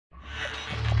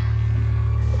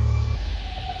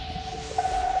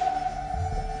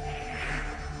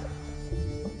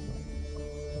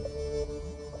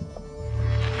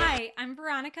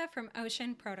Monica from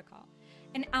Ocean Protocol.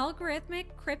 An algorithmic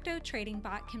crypto trading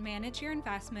bot can manage your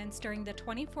investments during the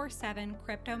 24/7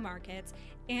 crypto markets,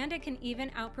 and it can even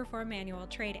outperform manual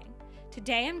trading.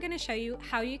 Today I'm going to show you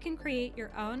how you can create your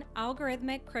own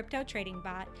algorithmic crypto trading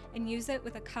bot and use it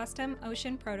with a custom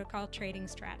Ocean Protocol trading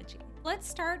strategy. Let's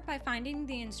start by finding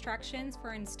the instructions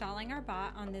for installing our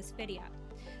bot on this video.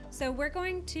 So we're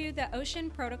going to the Ocean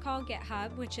Protocol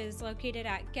GitHub, which is located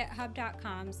at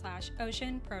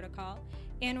github.com/oceanprotocol,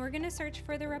 and we're going to search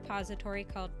for the repository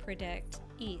called predict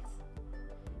ETH.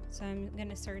 So I'm going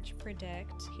to search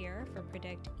predict here for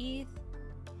predict ETH.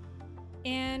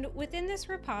 And within this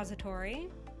repository,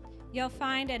 you'll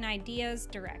find an ideas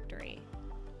directory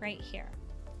right here.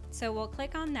 So we'll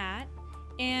click on that,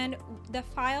 and the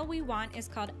file we want is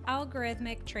called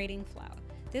algorithmic trading flow.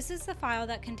 This is the file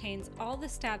that contains all the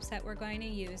steps that we're going to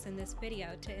use in this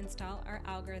video to install our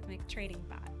algorithmic trading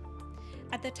bot.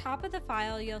 At the top of the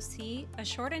file, you'll see a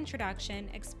short introduction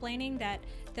explaining that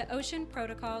the Ocean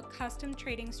Protocol custom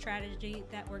trading strategy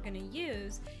that we're going to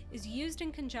use is used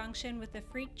in conjunction with the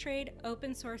Freaktrade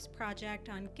open source project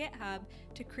on GitHub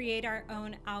to create our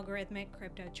own algorithmic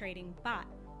crypto trading bot.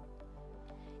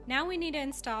 Now we need to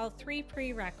install 3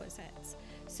 prerequisites.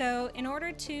 So in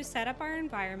order to set up our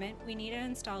environment, we need to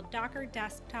install Docker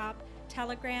Desktop,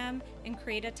 Telegram, and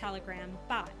create a Telegram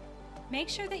bot. Make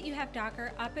sure that you have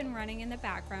Docker up and running in the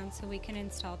background so we can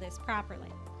install this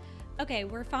properly. Okay,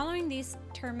 we're following these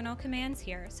terminal commands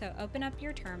here, so open up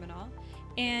your terminal,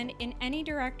 and in any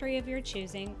directory of your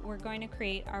choosing, we're going to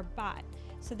create our bot.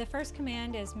 So the first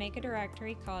command is make a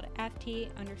directory called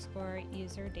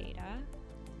ft_userdata.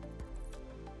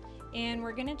 And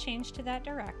we're going to change to that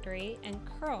directory and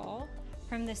curl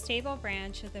from the stable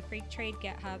branch of the Freaktrade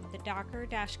GitHub the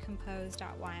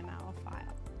docker-compose.yml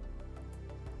file.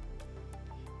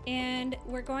 And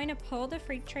we're going to pull the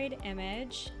Freaktrade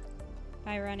image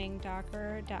by running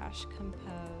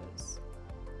docker-compose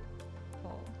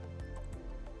pull.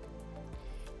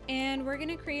 And we're going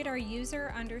to create our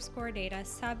user_data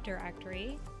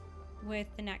subdirectory with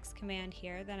the next command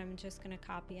here that I'm just going to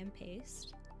copy and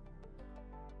paste.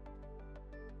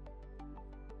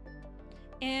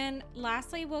 And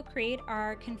lastly, we'll create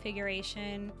our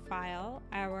configuration file,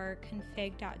 our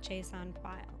config.json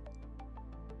file.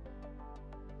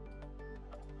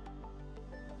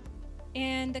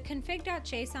 And the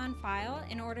config.json file,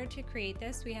 in order to create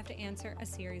this, we have to answer a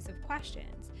series of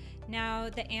questions. Now,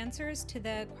 the answers to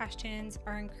the questions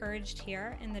are encouraged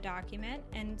here in the document,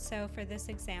 and so for this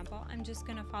example, I'm just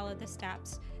going to follow the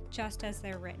steps just as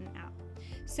they're written out.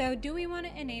 So do we want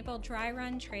to enable dry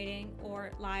run trading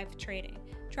or live trading?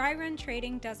 Dry run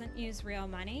trading doesn't use real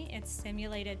money, it's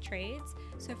simulated trades.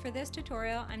 So for this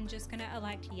tutorial, I'm just going to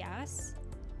elect yes.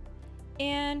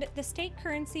 And the stake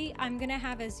currency I'm going to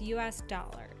have as US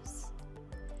dollars.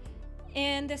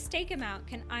 And the stake amount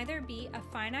can either be a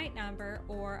finite number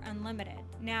or unlimited.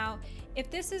 Now, if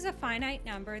this is a finite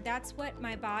number, that's what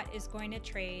my bot is going to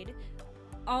trade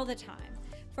all the time.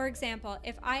 For example,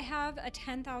 if I have a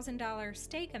 $10,000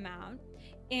 stake amount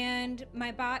and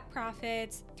my bot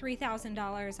profits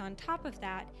 $3,000 on top of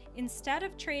that, instead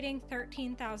of trading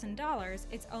 $13,000,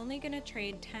 it's only going to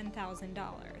trade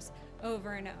 $10,000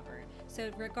 over and over.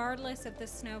 So regardless of the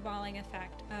snowballing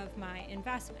effect of my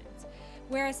investments.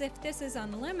 Whereas if this is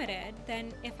unlimited,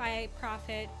 then if I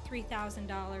profit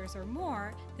 $3,000 or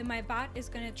more, then my bot is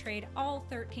going to trade all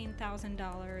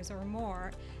 $13,000 or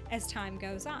more as time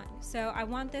goes on. So I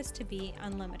want this to be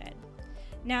unlimited.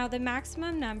 Now the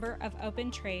maximum number of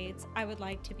open trades I would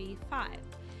like to be 5.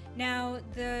 Now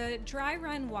the dry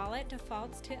run wallet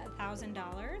defaults to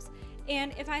 $1,000,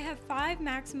 and if I have 5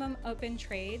 maximum open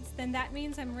trades, then that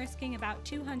means I'm risking about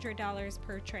 $200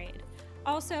 per trade.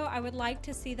 Also, I would like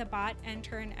to see the bot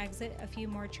enter and exit a few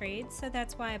more trades, so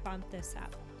that's why I bumped this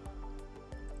up.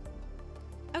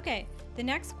 Okay, the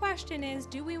next question is,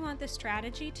 do we want the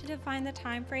strategy to define the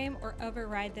time frame or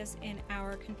override this in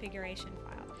our configuration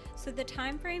file? So the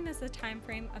time frame is the time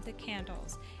frame of the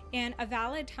candles, and a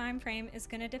valid time frame is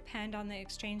going to depend on the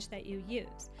exchange that you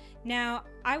use. Now,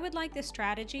 I would like the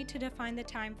strategy to define the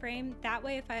time frame. That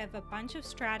way, if I have a bunch of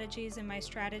strategies in my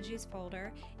strategies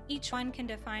folder, each one can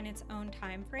define its own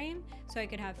time frame. So I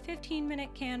could have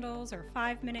 15-minute candles or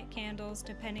 5-minute candles,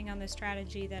 depending on the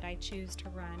strategy that I choose to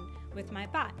run with my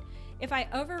bot. If I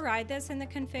override this in the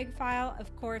config file,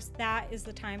 of course, that is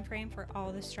the time frame for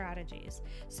all the strategies.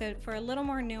 So for a little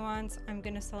more nuance, I'm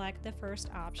going to select the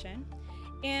first option.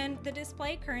 And the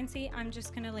display currency, I'm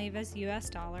just going to leave as US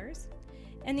dollars.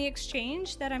 And the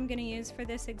exchange that I'm going to use for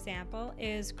this example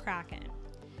is Kraken.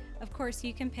 Of course,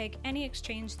 you can pick any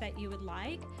exchange that you would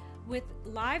like. with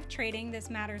live trading, this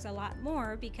matters a lot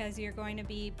more because you're going to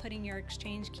be putting your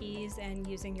exchange keys and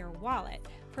using your wallet.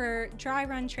 For dry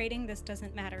run trading, this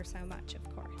doesn't matter so much,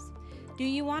 of course. Do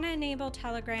you want to enable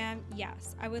Telegram?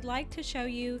 Yes. I would like to show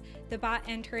you the bot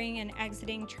entering and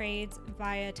exiting trades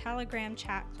via Telegram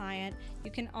chat client.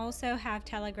 You can also have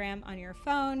Telegram on your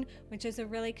phone, which is a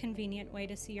really convenient way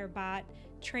to see your bot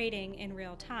trading in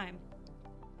real time.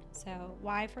 So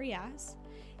Y for yes.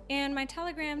 And my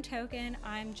Telegram token,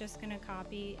 I'm just going to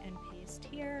copy and paste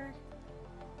here.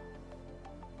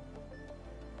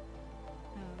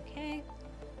 Okay.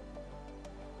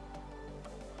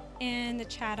 And the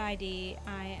chat ID,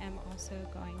 I am also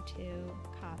going to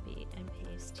copy and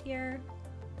paste here.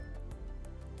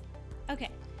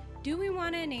 Okay, do we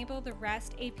want to enable the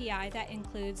REST API that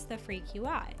includes the free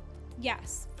QI?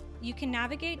 Yes, you can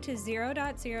navigate to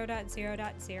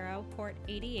 0.0.0.0 port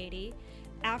 8080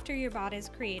 after your bot is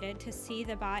created to see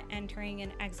the bot entering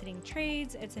and exiting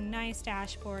trades. It's a nice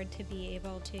dashboard to be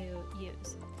able to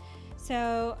use.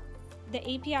 So the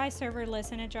API server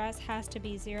listen address has to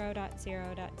be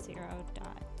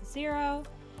 0.0.0.0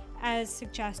 as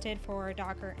suggested for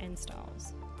Docker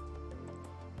installs.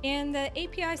 And the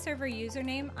API server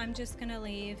username, I'm just going to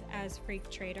leave as Freak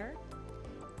Trader.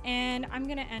 And I'm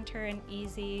going to enter an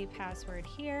easy password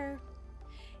here.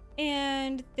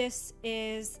 And this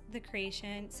is the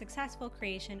successful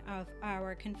creation of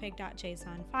our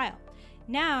config.json file.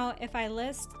 Now, if I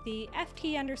list the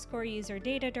ft_user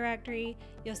data directory,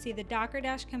 you'll see the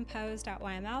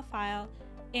docker-compose.yml file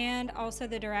and also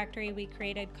the directory we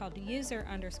created called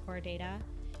user_data.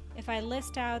 If I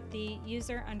list out the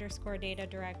user_data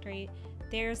directory,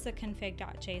 there's the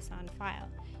config.json file.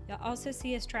 You'll also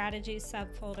see a strategies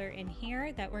subfolder in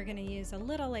here that we're going to use a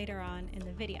little later on in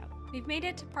the video. We've made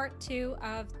it to part 2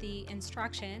 of the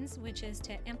instructions, which is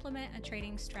to implement a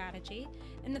trading strategy.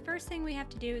 And the first thing we have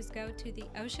to do is go to the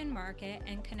Ocean Market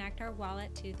and connect our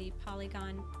wallet to the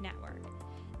Polygon network.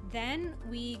 Then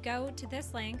we go to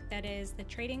this link that is the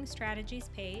Trading Strategies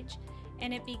page,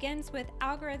 and it begins with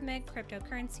Algorithmic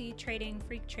Cryptocurrency Trading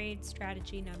Freak Trade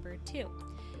Strategy number 2.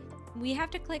 We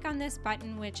have to click on this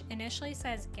button, which initially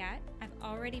says Get. I've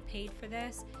already paid for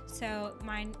this, so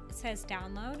mine says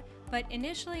Download, but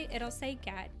initially it'll say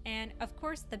Get, and of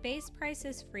course the base price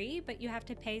is free, but you have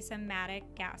to pay some Matic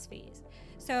gas fees.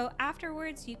 So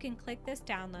afterwards you can click this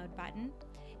Download button,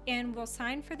 and we'll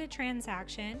sign for the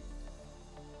transaction,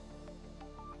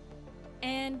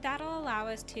 and that'll allow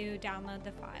us to download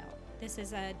the file. This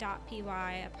is a .py,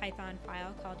 a Python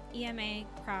file called EMA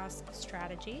cross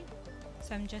strategy.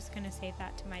 So I'm just going to save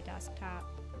that to my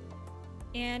desktop.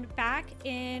 And back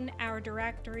in our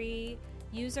directory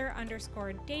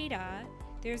user_data,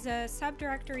 there's a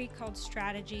subdirectory called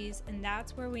strategies, and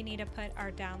that's where we need to put our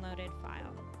downloaded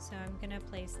file. So I'm going to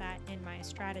place that in my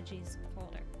strategies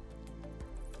folder.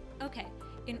 Okay,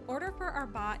 in order for our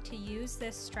bot to use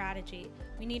this strategy,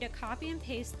 we need to copy and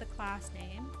paste the class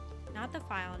name, not the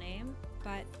file name,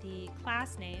 but the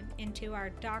class name into our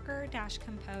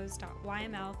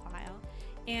docker-compose.yml file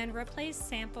and replace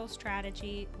sample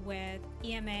strategy with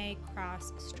EMA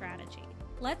cross strategy.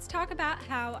 Let's talk about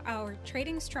how our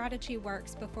trading strategy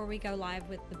works before we go live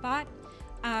with the bot.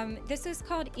 This is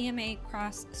called EMA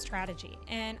cross strategy,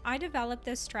 and I developed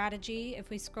this strategy, if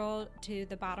we scroll to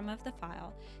the bottom of the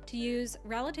file, to use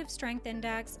relative strength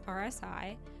index,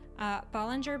 RSI,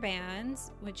 Bollinger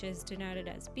Bands, which is denoted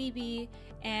as BB,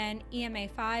 and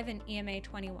EMA5 and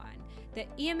EMA21. The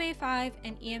EMA5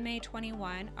 and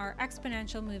EMA21 are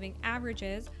exponential moving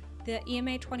averages. The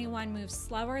EMA21 moves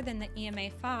slower than the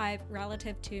EMA5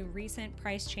 relative to recent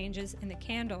price changes in the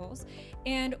candles.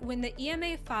 And when the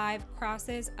EMA5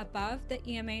 crosses above the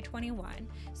EMA21,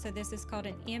 so this is called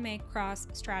an EMA cross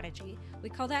strategy, we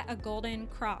call that a golden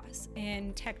cross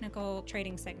in technical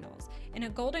trading signals. And a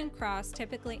golden cross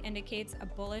typically indicates a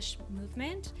bullish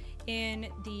movement in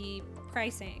the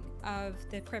pricing of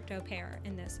the crypto pair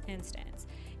in this instance.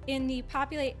 In the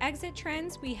populate exit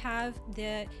trends, we have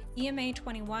the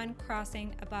EMA21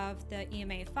 crossing above the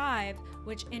EMA5,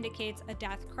 which indicates a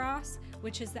death cross,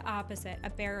 which is the opposite, a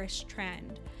bearish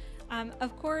trend.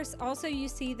 Of course, also you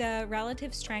see the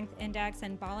relative strength index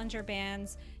and Bollinger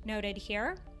Bands noted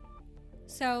here.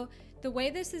 So the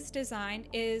way this is designed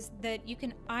is that you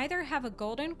can either have a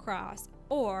golden cross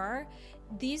or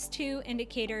these two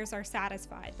indicators are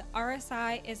satisfied. The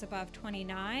RSI is above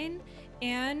 29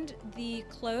 and the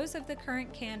close of the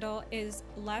current candle is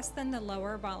less than the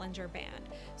lower Bollinger Band.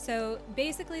 So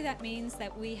basically that means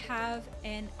that we have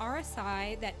an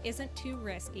RSI that isn't too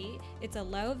risky. It's a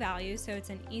low value, so it's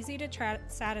an easy to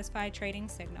satisfy trading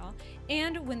signal.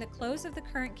 And when the close of the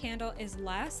current candle is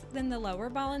less than the lower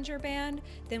Bollinger Band,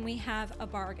 then we have a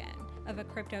bargain of a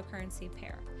cryptocurrency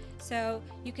pair. So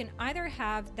you can either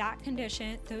have that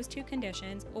condition, those two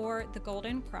conditions, or the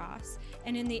golden cross.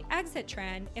 And in the exit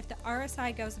trend, if the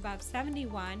RSI goes above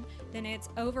 71, then it's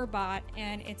overbought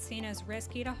and it's seen as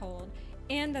risky to hold.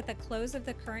 And that the close of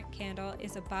the current candle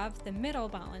is above the middle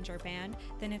Bollinger Band,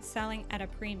 then it's selling at a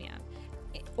premium.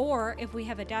 Or if we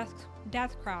have a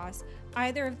death cross,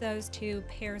 either of those two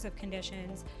pairs of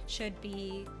conditions should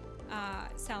be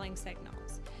selling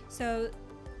signals. So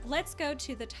let's go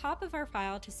to the top of our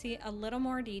file to see a little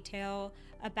more detail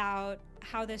about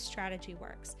how this strategy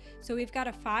works. So we've got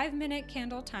a 5-minute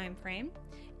candle time frame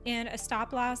and a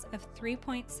stop loss of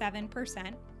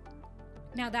 3.7%.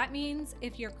 Now that means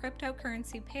if your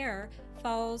cryptocurrency pair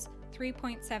falls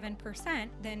 3.7%,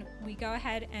 then we go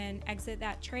ahead and exit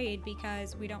that trade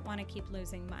because we don't want to keep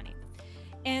losing money.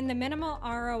 And the minimal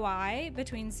ROI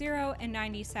between 0 and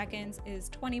 90 seconds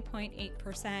is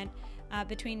 20.8%.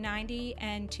 Between 90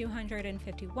 and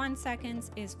 251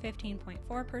 seconds is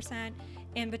 15.4%,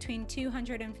 and between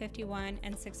 251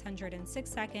 and 606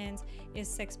 seconds is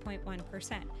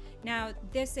 6.1%. Now,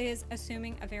 this is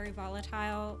assuming a very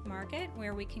volatile market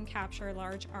where we can capture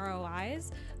large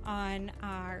ROIs on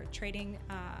our trading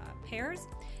pairs.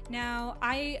 Now,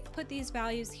 I put these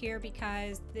values here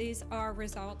because these are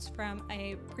results from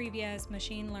a previous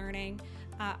machine learning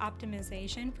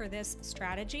optimization for this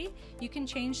strategy. You can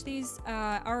change these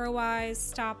ROIs,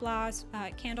 stop loss,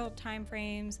 candle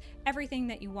timeframes, everything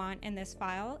that you want in this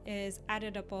file is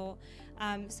editable.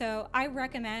 So I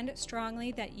recommend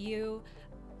strongly that you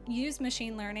use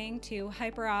machine learning to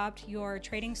hyper-opt your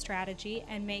trading strategy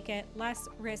and make it less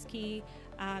risky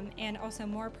and also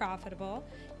more profitable.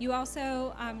 You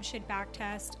also should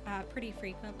backtest pretty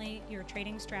frequently your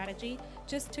trading strategy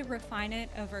just to refine it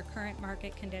over current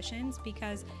market conditions,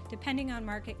 because depending on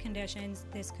market conditions,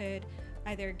 this could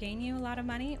either gain you a lot of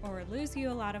money or lose you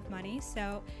a lot of money.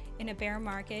 So in a bear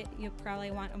market, you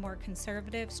probably want a more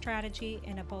conservative strategy.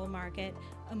 In a bull market,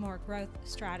 a more growth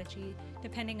strategy,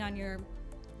 depending on your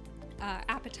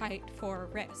appetite for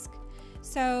risk.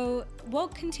 So we'll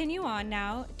continue on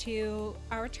now to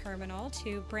our terminal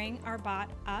to bring our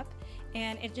bot up,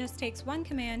 and it just takes one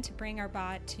command to bring our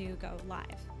bot to go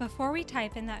live. Before we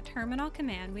type in that terminal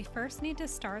command, we first need to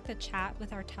start the chat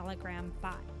with our Telegram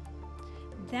bot.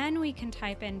 Then we can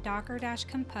type in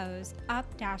docker-compose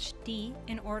up-d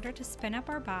in order to spin up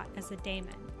our bot as a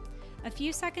daemon. A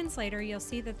few seconds later, you'll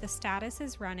see that the status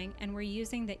is running and we're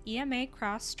using the EMA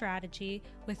cross strategy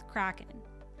with Kraken.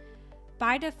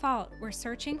 By default, we're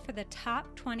searching for the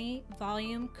top 20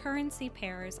 volume currency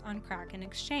pairs on Kraken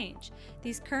Exchange.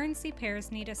 These currency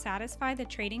pairs need to satisfy the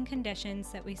trading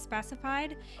conditions that we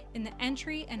specified in the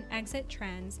entry and exit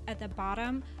trends at the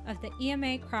bottom of the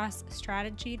EMA cross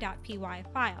strategy.py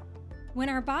file. When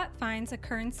our bot finds a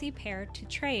currency pair to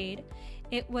trade,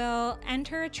 it will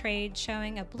enter a trade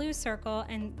showing a blue circle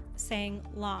and saying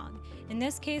long. In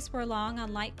this case, we're long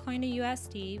on Litecoin to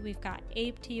USD. We've got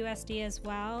Ape to USD as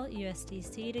well,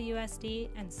 USDC to USD,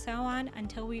 and so on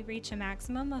until we reach a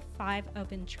maximum of 5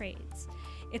 open trades.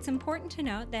 It's important to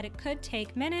note that it could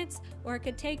take minutes or it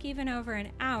could take even over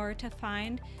an hour to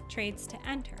find trades to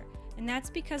enter. And that's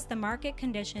because the market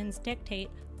conditions dictate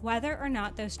whether or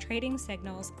not those trading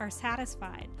signals are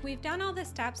satisfied. We've done all the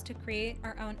steps to create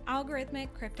our own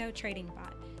algorithmic crypto trading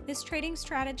bot. This trading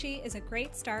strategy is a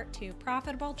great start to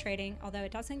profitable trading, although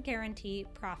it doesn't guarantee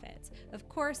profits. Of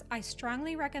course, I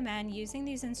strongly recommend using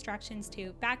these instructions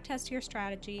to backtest your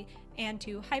strategy and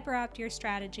to hyper-opt your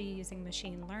strategy using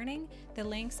machine learning. The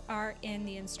links are in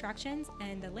the instructions,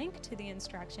 and the link to the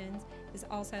instructions is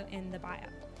also in the bio.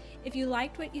 If you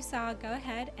liked what you saw, go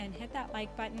ahead and hit that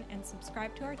like button and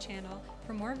subscribe to our channel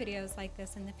for more videos like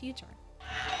this in the future.